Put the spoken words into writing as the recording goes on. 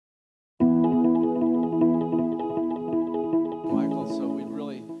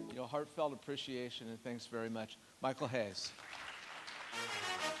heartfelt appreciation and thanks very much. Michael Hayes.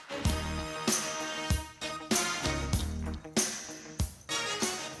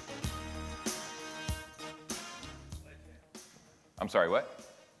 I'm sorry, what?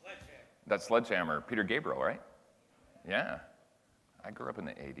 Sledgehammer. That's Sledgehammer, Peter Gabriel, right? Yeah. I grew up in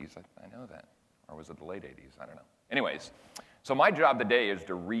the 80s, I know that. Or was it the late 80s? I don't know. Anyways, so my job today is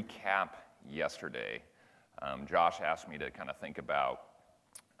to recap yesterday. Josh asked me to kind of think about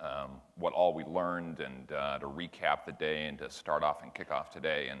what all we learned and to recap the day and to start off and kick off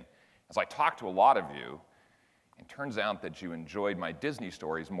today. And as I talked to a lot of you, it turns out that you enjoyed my Disney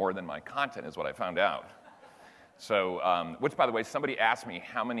stories more than my content is what I found out. So, which, by the way, somebody asked me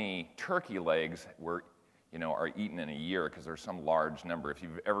how many turkey legs are eaten in a year, because there's some large number. If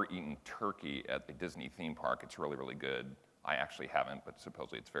you've ever eaten turkey at a Disney theme park, it's really, really good. I actually haven't, but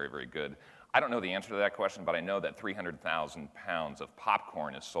supposedly it's very, very good. I don't know the answer to that question, but I know that 300,000 pounds of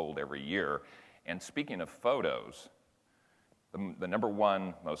popcorn is sold every year. And speaking of photos, the number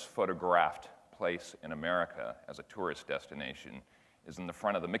one most photographed place in America as a tourist destination is in the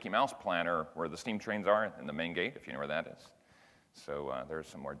front of the Mickey Mouse planter where the steam trains are in the main gate, if you know where that is. So there's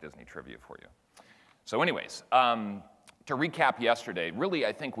some more Disney trivia for you. So anyways, to recap yesterday, really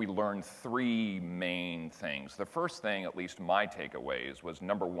I think we learned three main things. The first thing, at least my takeaways, was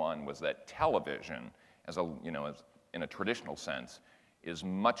number one was that television, as in a traditional sense, is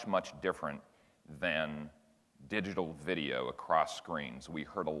much, much different than digital video across screens. We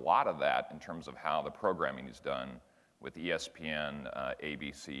heard a lot of that in terms of how the programming is done with ESPN,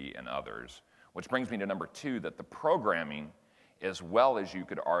 ABC, and others. Which brings me to number two, that the programming, as well as you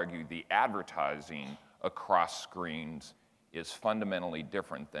could argue the advertising across screens, is fundamentally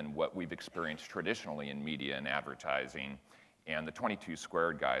different than what we've experienced traditionally in media and advertising. And the 22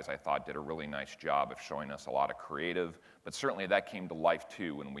 Squared guys, I thought, did a really nice job of showing us a lot of creative, but certainly that came to life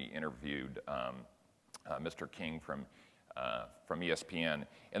too when we interviewed Mr. King from ESPN.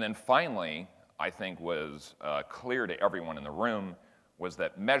 And then finally, I think was clear to everyone in the room was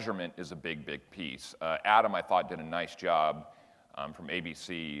that measurement is a big, big piece. Adam, I thought, did a nice job from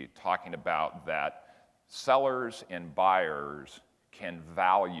ABC talking about that sellers and buyers can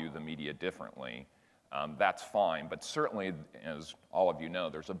value the media differently. That's fine, but certainly, as all of you know,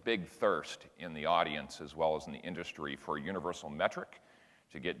 there's a big thirst in the audience as well as in the industry for a universal metric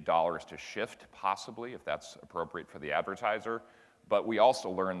to get dollars to shift, possibly, if that's appropriate for the advertiser. But we also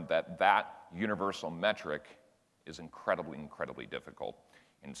learned that that universal metric is incredibly, incredibly difficult.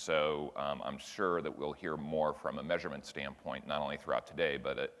 And so I'm sure that we'll hear more from a measurement standpoint, not only throughout today,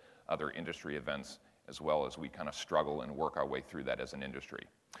 but at other industry events, as well as we kind of struggle and work our way through that as an industry.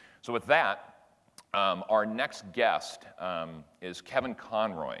 So with that, our next guest is Kevin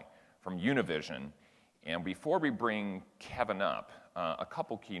Conroy from Univision. And before we bring Kevin up, a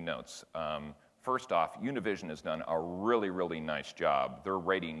couple key notes. First off, Univision has done a really, really nice job. Their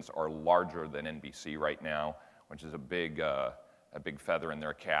ratings are larger than NBC right now, which is a big feather in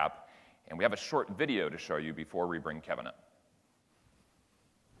their cap. And we have a short video to show you before we bring Kevin up.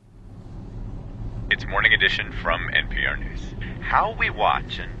 It's Morning Edition from NPR News. How we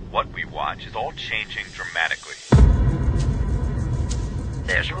watch and what we watch is all changing dramatically.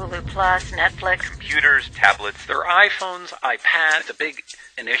 There's Hulu Plus, Netflix, Computers, tablets, there are iPhones, iPads. It's a big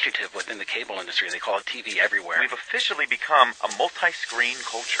initiative within the cable industry. They call it TV everywhere. We've officially become a multi-screen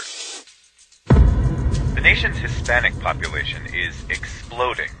culture. The nation's Hispanic population is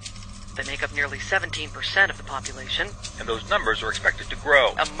exploding. They make up nearly 17% of the population. And those numbers are expected to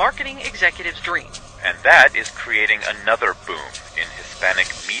grow. A marketing executive's dream. And that is creating another boom in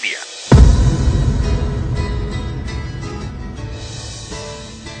Hispanic media.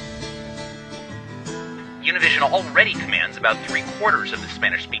 Univision already commands about 3/4 of the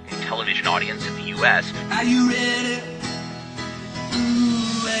Spanish-speaking television audience in the U.S. Are you ready?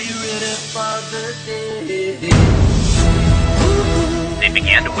 Ooh, are you ready for the day? They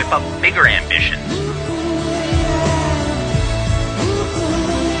began to whip up bigger ambitions.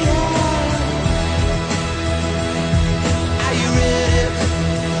 Are you ready?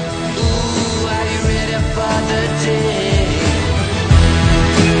 Ooh, are you ready for the day?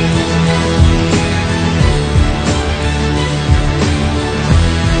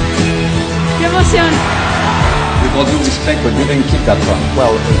 ¡Qué emoción! With all due respect, but you didn't keep that from.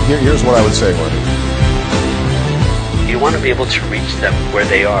 Well, here's what I would say, Marty. You want to be able to reach them where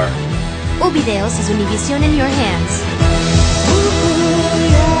they are. Videos is Univision in your hands.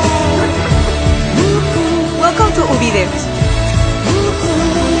 Welcome to Videos.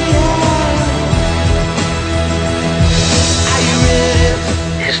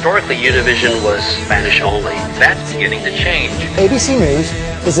 Historically, Univision was Spanish only. That's beginning to change. ABC News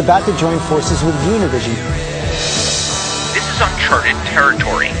is about to join forces with Univision. This is uncharted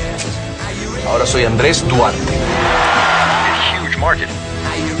territory. Ahora soy Andrés Duarte. A huge market.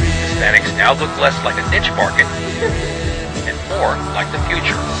 Hispanics now look less like a niche market and more like the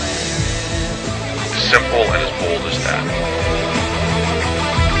future. Simple and as bold as that.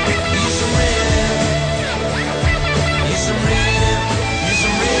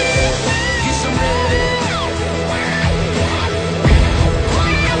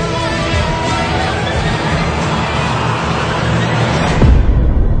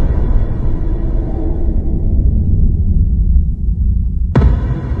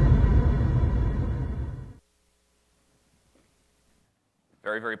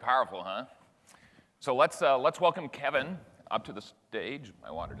 Very, very powerful, huh? So let's welcome Kevin up to the stage. My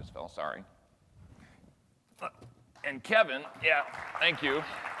water just fell, sorry. And Kevin, yeah, thank you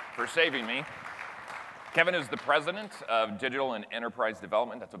for saving me. Kevin is the president of Digital and Enterprise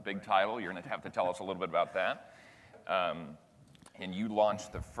Development. That's a big title. You're going to have to tell us a little bit about that. And you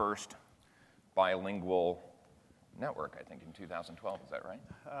launched the first bilingual network, I think, in 2012. Is that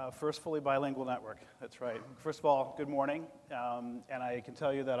right? First fully bilingual network. That's right. First of all, good morning. And I can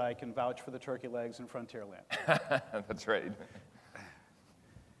tell you that I can vouch for the turkey legs in Frontierland. That's right.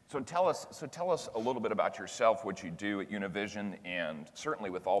 So tell us a little bit about yourself, what you do at Univision, and certainly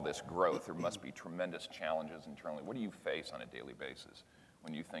with all this growth, there must be tremendous challenges internally. What do you face on a daily basis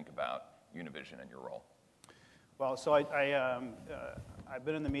when you think about Univision and your role? Well, so I've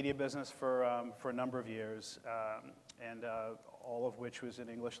been in the media business for a number of years, and all of which was in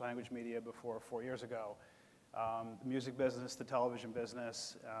English language media before 4 years ago. The music business, the television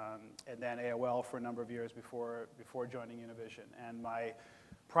business, and then AOL for a number of years before joining Univision. And my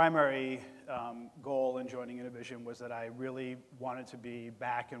primary goal in joining Univision was that I really wanted to be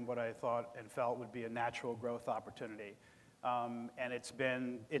back in what I thought and felt would be a natural growth opportunity. And it's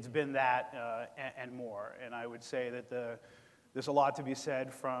been that and more. And I would say that there's a lot to be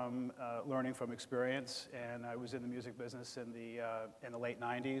said from learning from experience. And I was in the music business in the late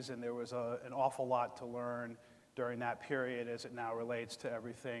 90s, and there was an awful lot to learn during that period as it now relates to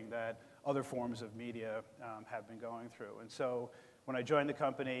everything that other forms of media have been going through. And so when I joined the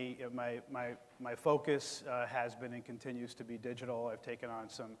company, my focus has been and continues to be digital. I've taken on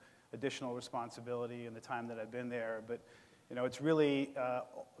some additional responsibility in the time that I've been there, but it's really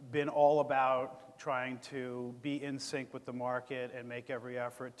been all about trying to be in sync with the market and make every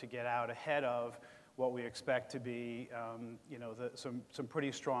effort to get out ahead of what we expect to be some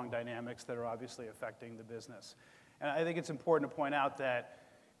pretty strong dynamics that are obviously affecting the business. And I think it's important to point out that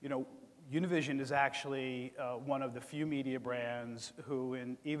Univision is actually one of the few media brands who,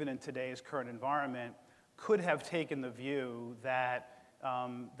 even in today's current environment, could have taken the view that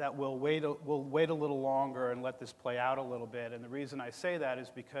we'll wait a little longer and let this play out a little bit. And the reason I say that is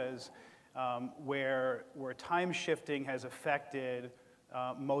because where time shifting has affected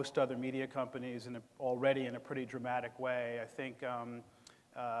most other media companies already in a pretty dramatic way, I think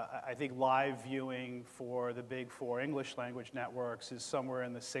live viewing for the big four English language networks is somewhere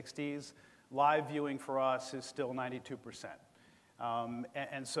in the 60s. Live viewing for us is still 92%.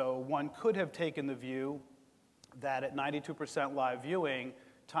 And so one could have taken the view that at 92% live viewing,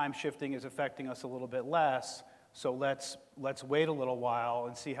 time shifting is affecting us a little bit less, so let's wait a little while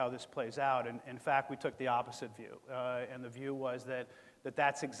and see how this plays out. And in fact, we took the opposite view. And the view was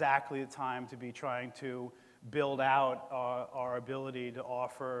that's exactly the time to be trying to build out our ability to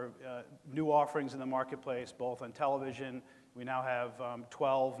offer new offerings in the marketplace, both on television. We now have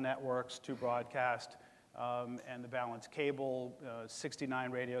 12 networks to broadcast, and the balance cable,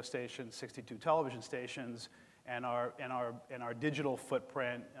 69 radio stations, 62 television stations, and our digital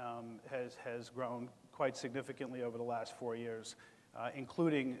footprint has grown quite significantly over the last 4 years,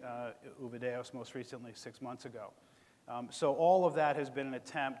 including Videonomics most recently 6 months ago. So all of that has been an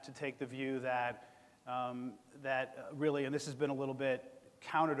attempt to take the view that really, and this has been a little bit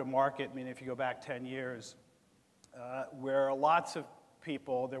counter to market. I mean, if you go back 10 years, where lots of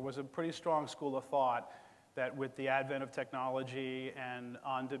people, there was a pretty strong school of thought that with the advent of technology and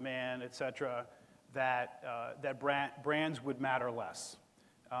on-demand, et cetera, that brands would matter less.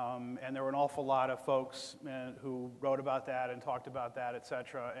 And there were an awful lot of folks who wrote about that and talked about that, et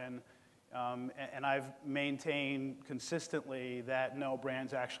cetera. And I've maintained consistently that no,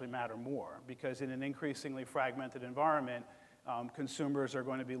 brands actually matter more, because in an increasingly fragmented environment, consumers are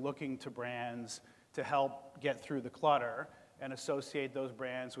going to be looking to brands to help get through the clutter and associate those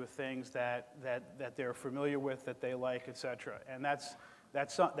brands with things that they're familiar with, that they like, et cetera. And that's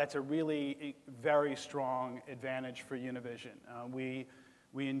a really very strong advantage for Univision.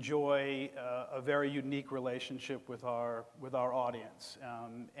 we enjoy a very unique relationship with our audience.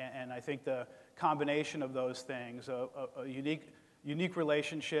 And I think the combination of those things, a unique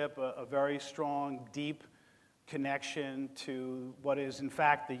relationship, a very strong, deep connection to what is in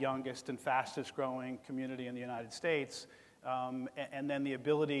fact the youngest and fastest growing community in the United States, and then the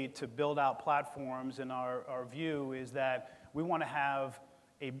ability to build out platforms. In our view is that we want to have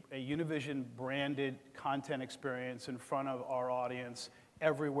a Univision branded content experience in front of our audience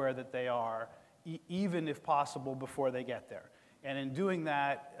everywhere that they are, even if possible before they get there. And in doing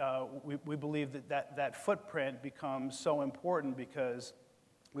that, we believe that footprint becomes so important because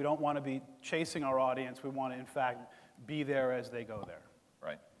we don't want to be chasing our audience. We want to, in fact, be there as they go there.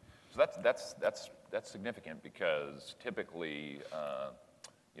 Right. So that's significant because typically,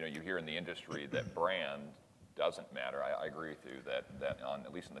 you hear in the industry that brand doesn't matter. I agree with you that on,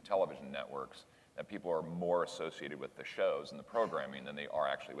 at least in the television networks, that people are more associated with the shows and the programming than they are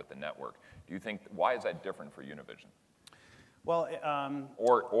actually with the network. Do you think, why is that different for Univision? Well,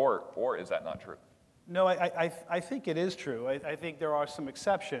 or is that not true? No, I think it is true. I think there are some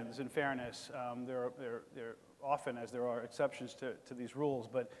exceptions, in fairness. There often, as there are exceptions to these rules,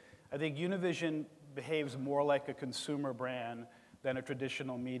 but I think Univision behaves more like a consumer brand than a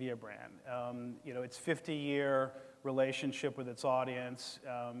traditional media brand. It's 50-year relationship with its audience,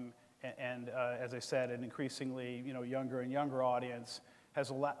 and as I said, an increasingly younger and younger audience has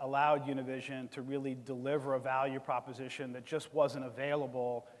allowed Univision to really deliver a value proposition that just wasn't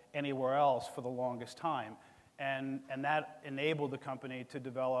available anywhere else for the longest time. And that enabled the company to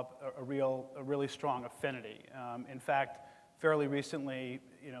develop a really strong affinity. In fact, fairly recently,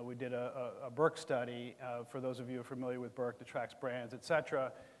 we did a Burke study, for those of you who are familiar with Burke, that tracks brands, et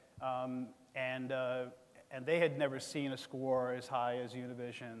cetera, and they had never seen a score as high as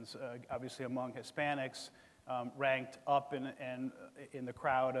Univision's, obviously among Hispanics, ranked up in the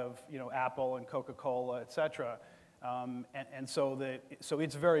crowd of Apple and Coca-Cola, et cetera. And so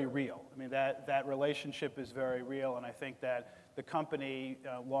it's very real. I mean, that relationship is very real, and I think that the company,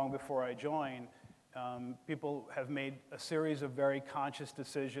 long before I joined, people have made a series of very conscious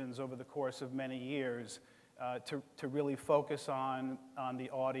decisions over the course of many years to really focus on the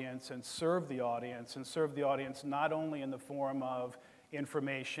audience and serve the audience not only in the form of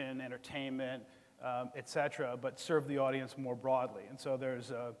information, entertainment, et cetera, but serve the audience more broadly. And so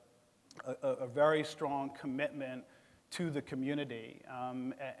there's a very strong commitment to the community,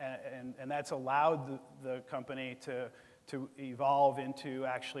 and that's allowed the company to evolve into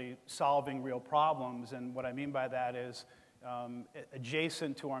actually solving real problems. And what I mean by that is,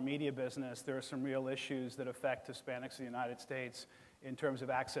 adjacent to our media business, there are some real issues that affect Hispanics in the United States in terms of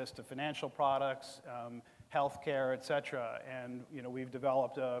access to financial products, healthcare, et cetera. And we've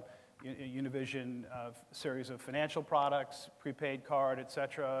developed a Univision series of financial products, prepaid card, et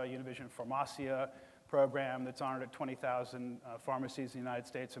cetera, Univision Farmacia program that's honored at 20,000 pharmacies in the United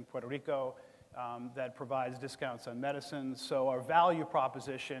States and Puerto Rico that provides discounts on medicines. So our value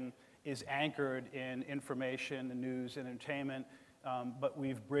proposition is anchored in information, the news, and entertainment, but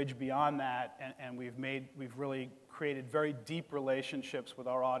we've bridged beyond that, and we've really created very deep relationships with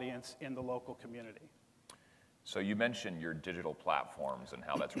our audience in the local community. So you mentioned your digital platforms and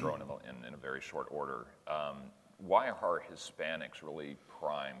how that's grown in a very short order. Why are Hispanics really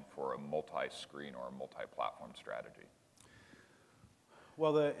primed for a multi-screen or a multi-platform strategy?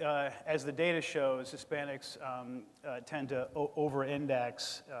 Well, as the data shows, Hispanics tend to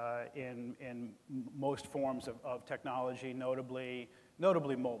over-index in most forms of technology, notably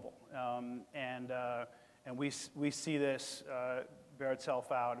mobile. And we see this bear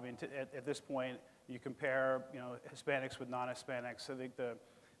itself out. I mean, at this point, you compare Hispanics with non-Hispanics. I think the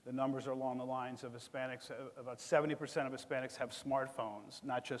numbers are along the lines of Hispanics. About 70% of Hispanics have smartphones,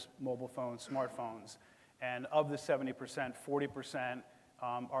 not just mobile phones, smartphones. And of the 70%, 40%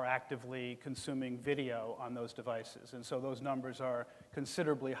 are actively consuming video on those devices. And so those numbers are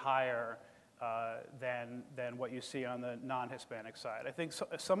considerably higher than what you see on the non-Hispanic side. I think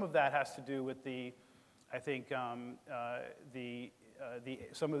some of that has to do with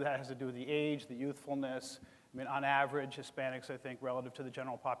some of that has to do with the age, the youthfulness. I mean, on average, Hispanics, I think, relative to the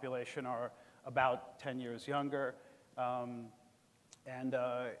general population, are about 10 years younger. And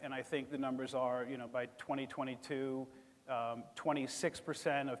I think the numbers are, by 2022,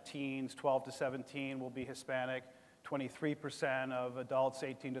 26% of teens 12 to 17 will be Hispanic, 23% of adults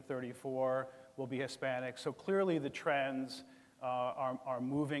 18 to 34 will be Hispanic. So clearly the trends are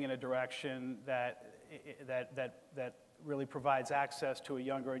moving in a direction that really provides access to a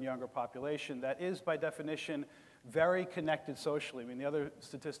younger and younger population that is, by definition, very connected socially. I mean, the other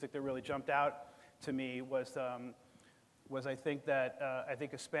statistic that really jumped out to me was was I think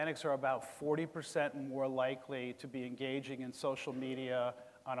Hispanics are about 40% more likely to be engaging in social media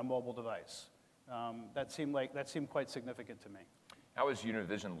on a mobile device. That seemed quite significant to me. How is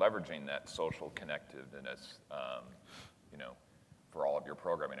Univision leveraging that social connectiveness, you know, for all of your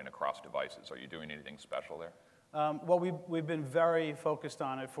programming and across devices? Are you doing anything special there? Well, we've been very focused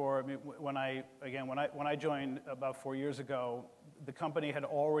on it for, I mean, when I joined about 4 years ago, the company had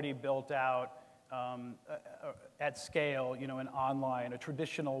already built out at scale, you know, an online, a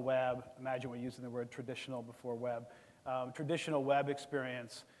traditional web, imagine we're using the word traditional before web, traditional web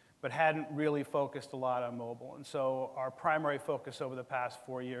experience, but hadn't really focused a lot on mobile. And so our primary focus over the past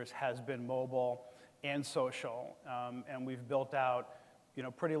 4 years has been mobile and social, and we've built out, you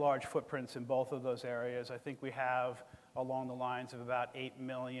know, pretty large footprints in both of those areas. I think we have along the lines of about 8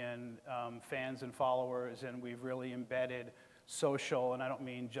 million fans and followers, and we've really embedded social, and I don't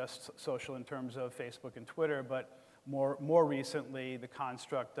mean just social in terms of Facebook and Twitter, but more recently the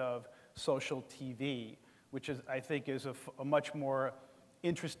construct of social TV, which is, I think, is a much more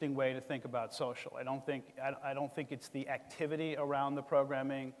interesting way to think about social. I don't think it's the activity around the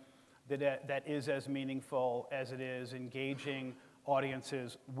programming that is as meaningful as it is engaging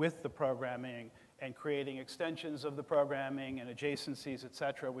audiences with the programming and creating extensions of the programming and adjacencies, et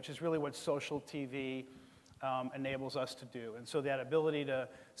cetera, which is really what social TV enables us to do. And so that ability to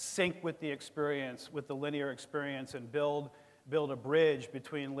sync with the experience, with the linear experience, and build a bridge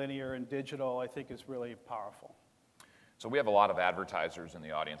between linear and digital, I think is really powerful. So we have a lot of advertisers in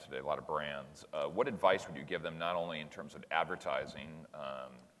the audience today, a lot of brands. What advice would you give them, not only in terms of advertising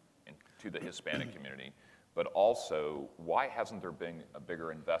to the Hispanic community, but also why hasn't there been a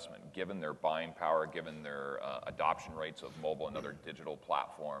bigger investment, given their buying power, given their adoption rates of mobile and other digital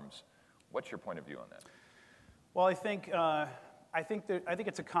platforms? What's your point of view on that? Well, I think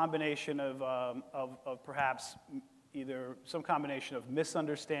it's a combination of perhaps either some combination of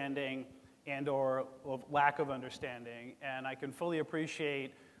misunderstanding and or of lack of understanding, and I can fully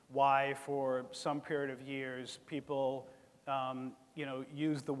appreciate why for some period of years people you know,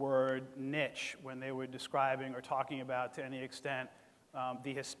 use the word niche when they were describing or talking about, to any extent,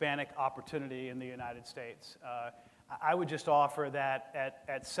 the Hispanic opportunity in the United States. I would just offer that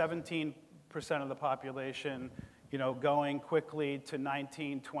at 17% of the population, you know, going quickly to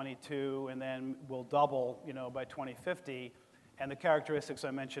 19, 22, and then will double, you know, by 2050, and the characteristics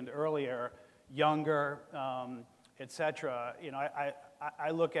I mentioned earlier, younger, et cetera, you know,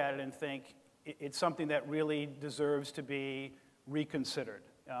 I look at it and think it's something that really deserves to be reconsidered.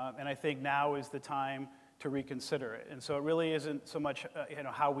 And I think now is the time to reconsider it. And so it really isn't so much you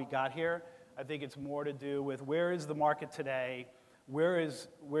know, how we got here. I think it's more to do with where is the market today, where's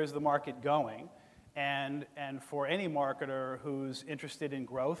the market going, and for any marketer who's interested in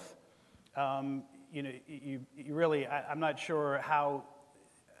growth, you know, you really, I'm not sure how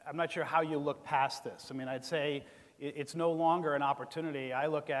you look past this. I mean, I'd say it's no longer an opportunity. I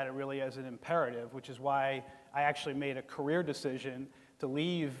look at it really as an imperative, which is why I actually made a career decision to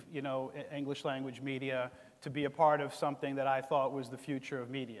leave, you know, English language media to be a part of something that I thought was the future of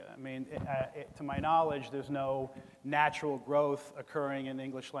media. I mean, to my knowledge, there's no natural growth occurring in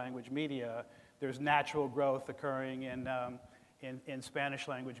English language media. There's natural growth occurring in Spanish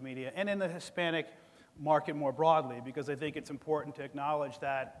language media and in the Hispanic market more broadly, because I think it's important to acknowledge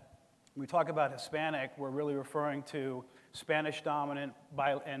that when we talk about Hispanic, we're really referring to Spanish dominant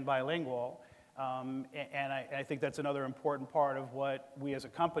and bilingual. And I think that's another important part of what we as a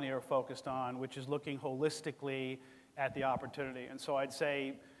company are focused on, which is looking holistically at the opportunity. And so I'd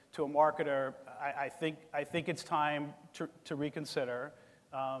say to a marketer, I think it's time to reconsider.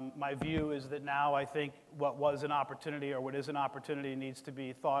 My view is that now I think what was an opportunity or what is an opportunity needs to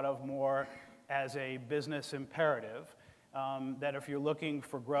be thought of more as a business imperative. That if you're looking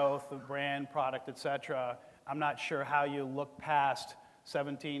for growth of brand, product, et cetera, I'm not sure how you look past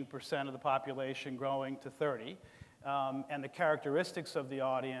 17% of the population growing to 30. And the characteristics of the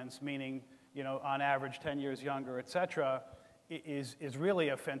audience, meaning, you know, on average 10 years younger, et cetera, is really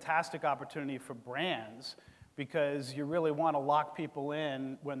a fantastic opportunity for brands, because you really want to lock people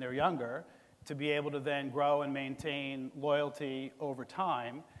in when they're younger to be able to then grow and maintain loyalty over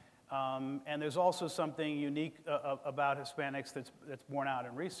time. And there's also something unique about Hispanics that's borne out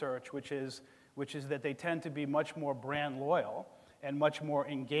in research, which is that they tend to be much more brand loyal and much more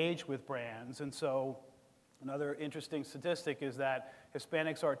engaged with brands. And so another interesting statistic is that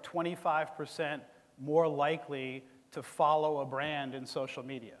Hispanics are 25% more likely to follow a brand in social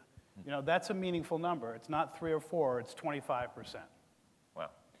media. You know, that's a meaningful number. It's not 3 or 4, it's 25%. Wow.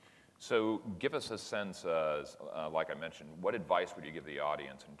 So give us a sense, like I mentioned, what advice would you give the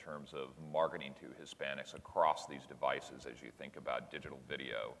audience in terms of marketing to Hispanics across these devices as you think about digital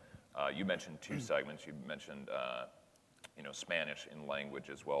video? You mentioned two segments. You mentioned Spanish in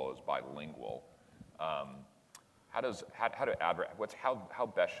language as well as bilingual. How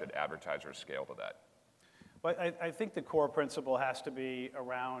best should advertisers scale to that? Well, I think the core principle has to be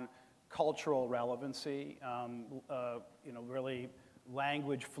around cultural relevancy, really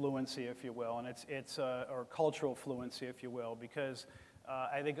language fluency, if you will, and or cultural fluency, if you will, because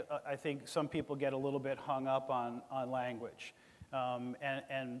I think some people get a little bit hung up on language.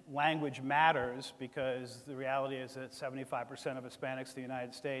 And language matters because the reality is that 75% of Hispanics in the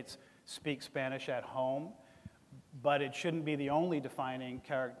United States speak Spanish at home, but it shouldn't be the only defining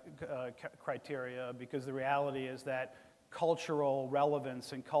criteria, because the reality is that cultural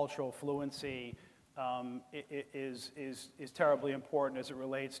relevance and cultural fluency is terribly important as it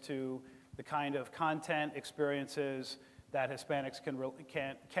relates to the kind of content experiences that Hispanics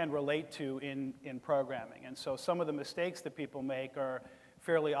can relate to in programming. And so some of the mistakes that people make are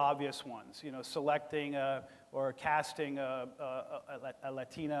fairly obvious ones. Selecting or casting a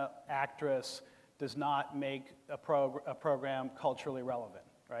Latina actress does not make a program culturally relevant,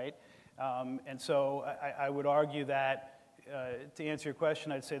 right? And so I would argue that to answer your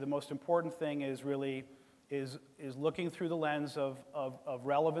question, I'd say the most important thing is really looking through the lens of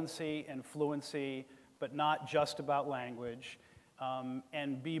relevancy and fluency, but not just about language,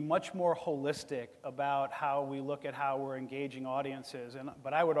 and be much more holistic about how we look at how we're engaging audiences.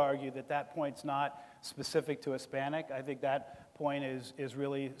 But I would argue that point's not specific to Hispanic. I think that point is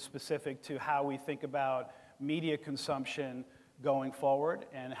really specific to how we think about media consumption going forward,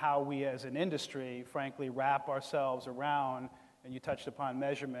 and how we as an industry, frankly, wrap ourselves around, and you touched upon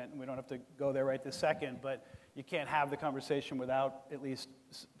measurement, and we don't have to go there right this second, but you can't have the conversation without at least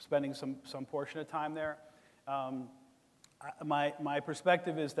spending some portion of time there. My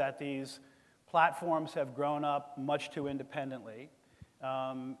perspective is that these platforms have grown up much too independently,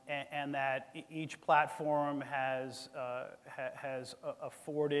 and that each platform has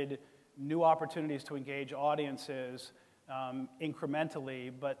afforded new opportunities to engage audiences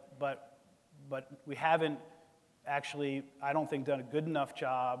incrementally, but we haven't actually, I don't think, done a good enough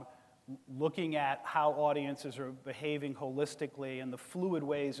job looking at how audiences are behaving holistically and the fluid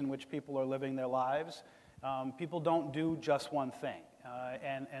ways in which people are living their lives. People don't do just one thing.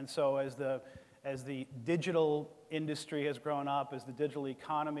 And so as the digital industry has grown up, as the digital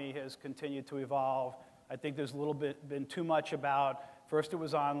economy has continued to evolve, I think there's a little bit been too much about, first it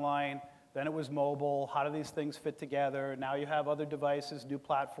was online, then it was mobile, how do these things fit together? Now you have other devices, new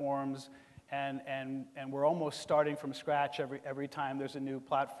platforms, and we're almost starting from scratch every time there's a new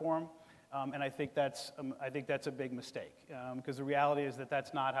platform. And I think that's a big mistake, because the reality is that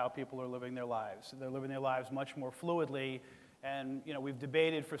that's not how people are living their lives. They're living their lives much more fluidly, and we've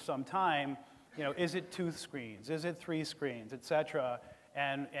debated for some time, is it 2 screens, is it 3 screens, et cetera,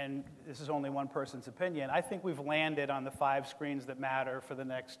 and this is only one person's opinion. I think we've landed on the 5 screens that matter for the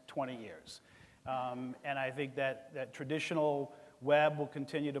next 20 years. And I think that traditional web will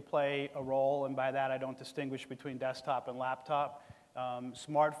continue to play a role, and by that I don't distinguish between desktop and laptop.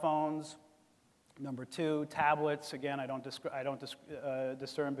 Smartphones, number 2. Tablets, again, I don't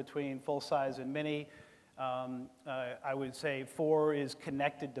discern between full-size and mini. I would say 4 is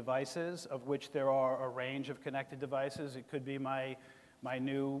connected devices, of which there are a range of connected devices. It could be my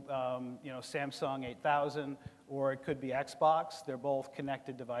new Samsung 8000, or it could be Xbox. They're both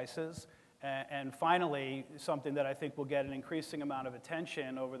connected devices. And finally, something that I think will get an increasing amount of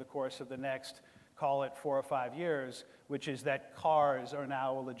attention over the course of the next, call it 4 or 5 years, which is that cars are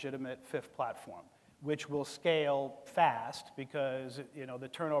now a legitimate 5th platform, which will scale fast because the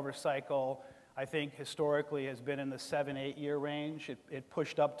turnover cycle, I think, historically has been in the 7-8 year range. It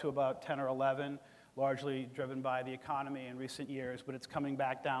pushed up to about 10 or 11, largely driven by the economy in recent years, but it's coming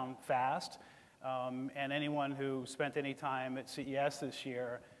back down fast. And anyone who spent any time at CES this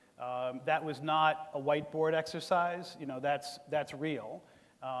year, that was not a whiteboard exercise. That's real.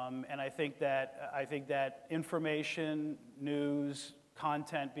 And I think that information, news,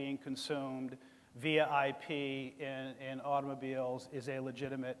 content being consumed via IP in automobiles is a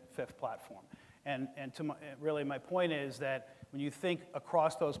legitimate 5th platform. And really my point is that when you think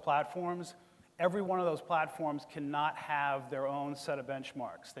across those platforms, every one of those platforms cannot have their own set of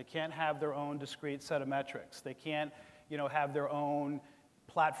benchmarks. They can't have their own discrete set of metrics. They can't have their own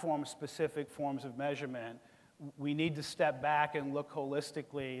platform-specific forms of measurement. We need to step back and look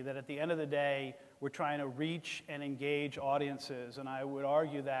holistically that at the end of the day, we're trying to reach and engage audiences. And I would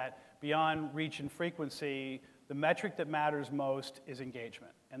argue that beyond reach and frequency, the metric that matters most is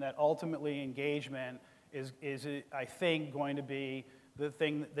engagement, and that ultimately engagement is I think, going to be the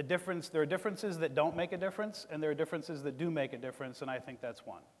thing, the difference. There are differences that don't make a difference, and there are differences that do make a difference, and I think that's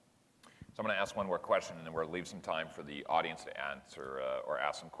one. So I'm going to ask one more question, and then we're going to leave some time for the audience to answer or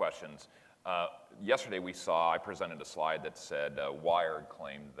ask some questions. Yesterday I presented a slide that said Wired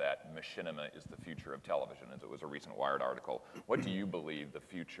claimed that machinima is the future of television, as it was a recent Wired article. What do you believe the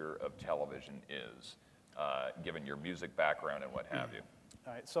future of television is, given your music background and what have you?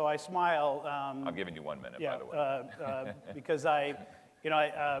 All right, so I smile. I'm giving you 1 minute, by the way. Because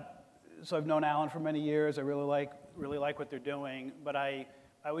so I've known Alan for many years. I really like what they're doing, but I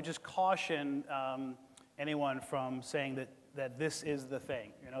would just caution anyone from saying that this is the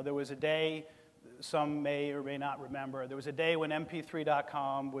thing. You know, there was a day, some may or may not remember, there was a day when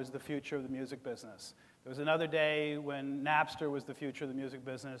MP3.com was the future of the music business. There was another day when Napster was the future of the music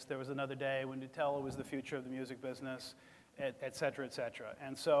business. There was another day when Nutella was the future of the music business, et cetera, et cetera.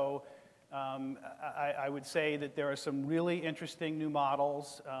 And so I would say that there are some really interesting new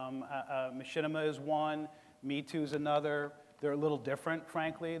models. Machinima is one, Me Too is another. They're a little different,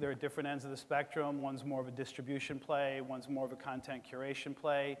 frankly. They're at different ends of the spectrum. One's more of a distribution play. One's more of a content curation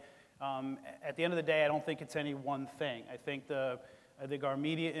play. At the end of the day, I don't think it's any one thing. I think our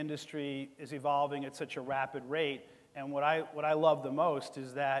media industry is evolving at such a rapid rate, and what I love the most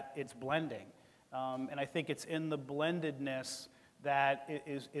is that it's blending. And I think it's in the blendedness that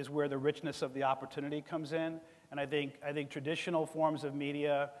is where the richness of the opportunity comes in. And I think traditional forms of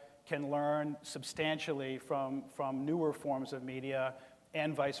media can learn substantially from newer forms of media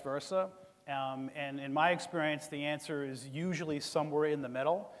and vice versa. And in my experience, the answer is usually somewhere in the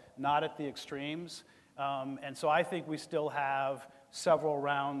middle, not at the extremes. And so I think we still have several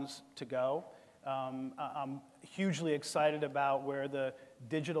rounds to go. I'm hugely excited about where the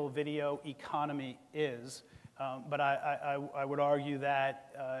digital video economy is, but I would argue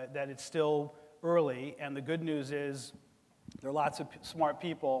that it's still early, and the good news is there are lots of smart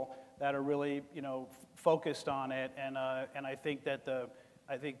people that are really, focused on it, and I think that the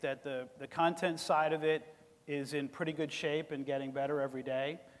content side of it is in pretty good shape and getting better every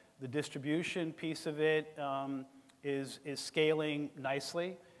day. The distribution piece of it is scaling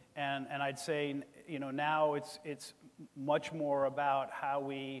nicely, and I'd say now it's much more about how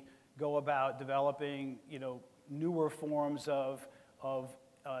we go about developing newer forms of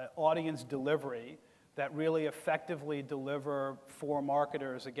audience delivery that really effectively deliver for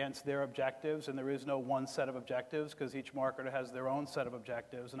marketers against their objectives, and there is no one set of objectives because each marketer has their own set of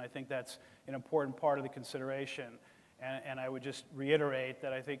objectives, and I think that's an important part of the consideration. And I would just reiterate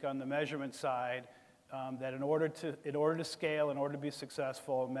that I think on the measurement side, that in order to scale, in order to be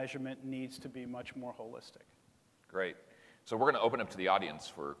successful, measurement needs to be much more holistic. Great. So we're going to open up to the audience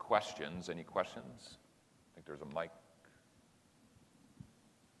for questions. Any questions? I think there's a mic.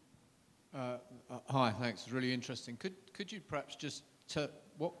 Hi, thanks. It's really interesting. Could you perhaps just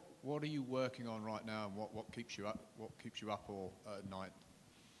what are you working on right now, and what keeps you up all at night?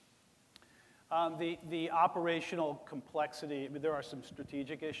 The operational complexity. I mean, there are some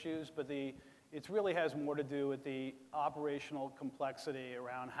strategic issues, but it really has more to do with the operational complexity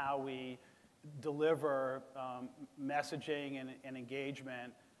around how we deliver messaging and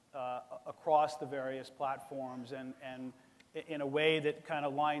engagement across the various platforms and in a way that kind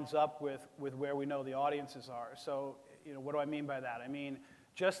of lines up with where we know the audiences are. So, what do I mean by that? I mean,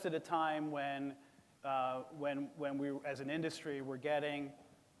 just at a time when we, as an industry, were getting,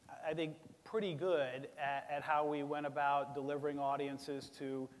 I think, pretty good at how we went about delivering audiences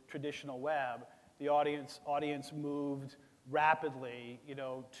to traditional web. The audience moved rapidly,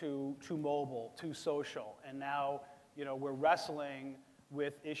 to mobile, to social, and now, we're wrestling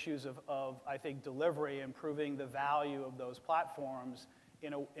with issues of I think, delivery, improving the value of those platforms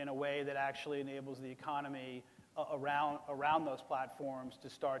in a way that actually enables the economy around those platforms to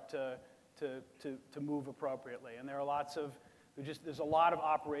start to move appropriately. And there are there's a lot of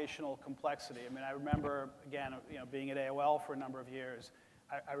operational complexity. I mean, I remember, again, being at AOL for a number of years,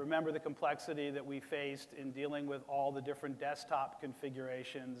 I remember the complexity that we faced in dealing with all the different desktop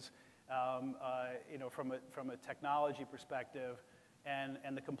configurations, from a technology perspective,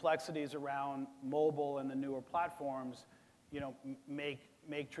 and the complexities around mobile and the newer platforms,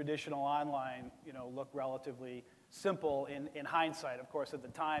 make traditional online, look relatively simple in hindsight. Of course, at the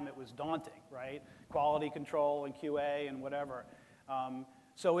time, it was daunting, right? Quality control and QA and whatever.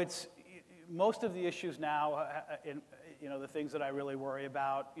 So it's most of the issues now, the things that I really worry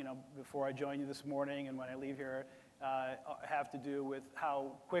about, before I join you this morning and when I leave here, have to do with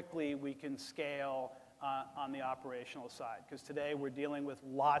how quickly we can scale on the operational side. Because today we're dealing with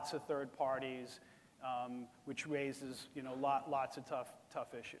lots of third parties. which raises lots of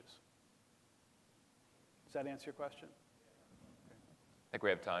tough issues. Does that answer your question? I think we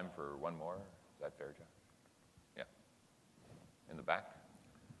have time for one more. Is that fair, John? Yeah. In the back.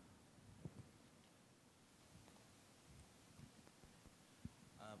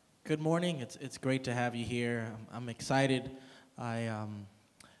 Good morning. It's great to have you here. I'm excited. I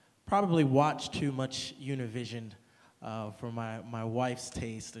probably watched too much Univision for my wife's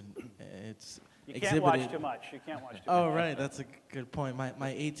taste, and it's you exhibited. Can't watch too much. You can't watch too much. Oh, right. That's a good point. My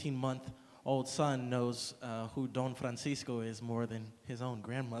 18-month-old son knows who Don Francisco is more than his own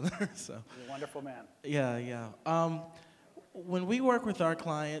grandmother. So. He's a wonderful man. Yeah. When we work with our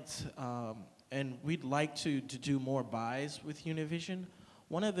clients, and we'd like to do more buys with Univision,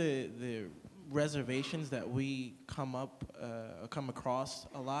 one of the reservations that we come across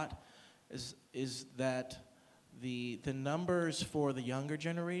a lot is that the numbers for the younger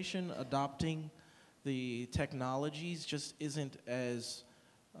generation adopting the technologies just isn't as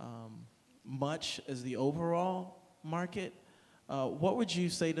much as the overall market. What would you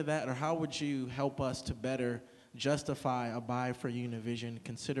say to that, or how would you help us to better justify a buy for Univision,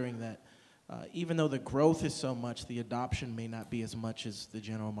 considering that even though the growth is so much, the adoption may not be as much as the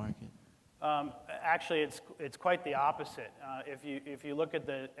general market? Actually, it's quite the opposite. If you look at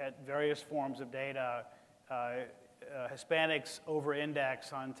various forms of data, Hispanics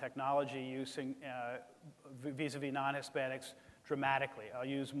over-index on technology using vis-a-vis non-Hispanics dramatically. I'll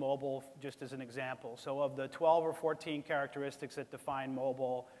use mobile just as an example. So of the 12 or 14 characteristics that define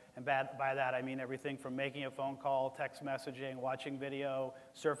mobile, and by that I mean everything from making a phone call, text messaging, watching video,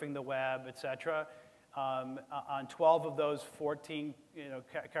 surfing the web, etc. On 12 of those 14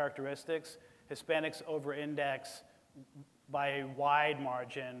 characteristics, Hispanics over-index by a wide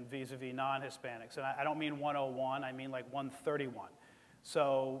margin vis-a-vis non-Hispanics. And I don't mean 101, I mean like 131.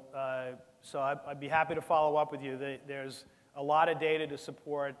 So I'd be happy to follow up with you. There's a lot of data to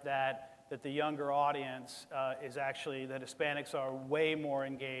support that the younger audience is actually, that Hispanics are way more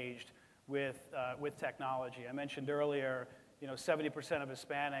engaged with technology. I mentioned earlier, 70% of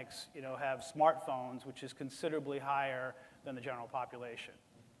Hispanics, have smartphones, which is considerably higher than the general population.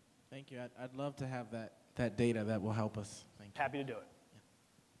 Thank you. I'd love to have that data that will help us. Thank you. Happy to do it.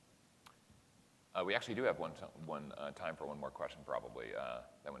 Yeah. We actually do have time for one more question, probably.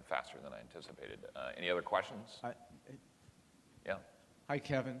 That went faster than I anticipated. Any other questions? Yeah. Hi,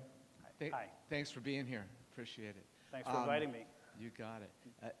 Kevin. Hi. Thanks for being here. Appreciate it. Thanks for inviting me. You got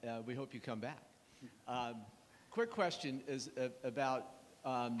it. We hope you come back. Quick question is about,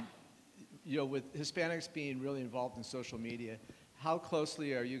 with Hispanics being really involved in social media, how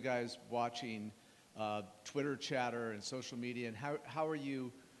closely are you guys watching Twitter chatter and social media, and how are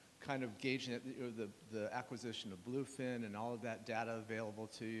you kind of gauging it, the acquisition of Bluefin and all of that data available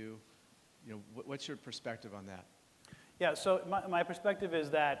to you? What's your perspective on that? Yeah, so my perspective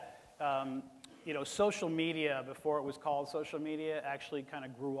is that social media, before it was called social media, actually kind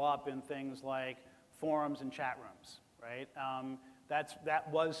of grew up in things like forums and chat rooms, right?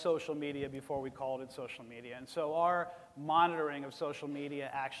 That was social media before we called it social media. And so our monitoring of social media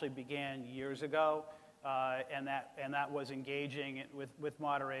actually began years ago, and that was engaging with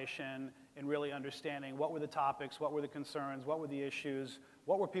moderation and really understanding what were the topics, what were the concerns, what were the issues,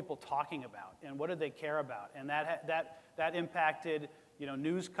 what were people talking about, and what did they care about. And that impacted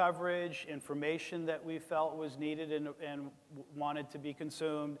news coverage, information that we felt was needed and wanted to be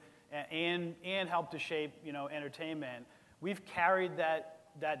consumed, and helped to shape entertainment. We've carried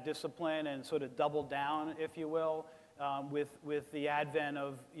that discipline and sort of doubled down, if you will, with the advent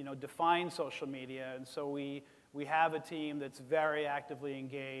of defined social media. And so we have a team that's very actively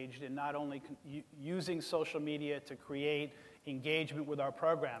engaged in not only using social media to create engagement with our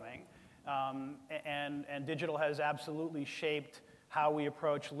programming, and digital has absolutely shaped how we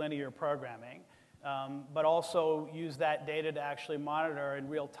approach linear programming, but also use that data to actually monitor in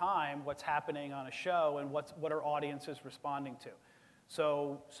real time what's happening on a show and what our audience is responding to.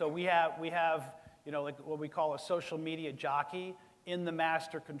 So we have like what we call a social media jockey in the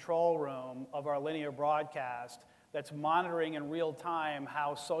master control room of our linear broadcast that's monitoring in real time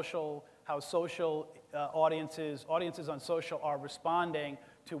how social audiences on social are responding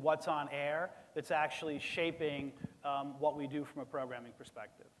to what's on air, that's actually shaping what we do from a programming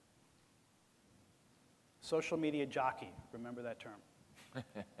perspective. Social media jockey, remember that term.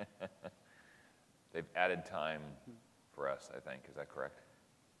 They've added time for us, I think. Is that correct?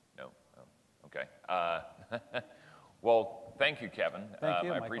 No? Oh, okay. Well, thank you, Kevin. Thank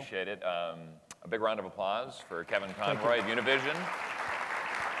you, I Michael. appreciate it. A big round of applause for Kevin Conroy of Univision.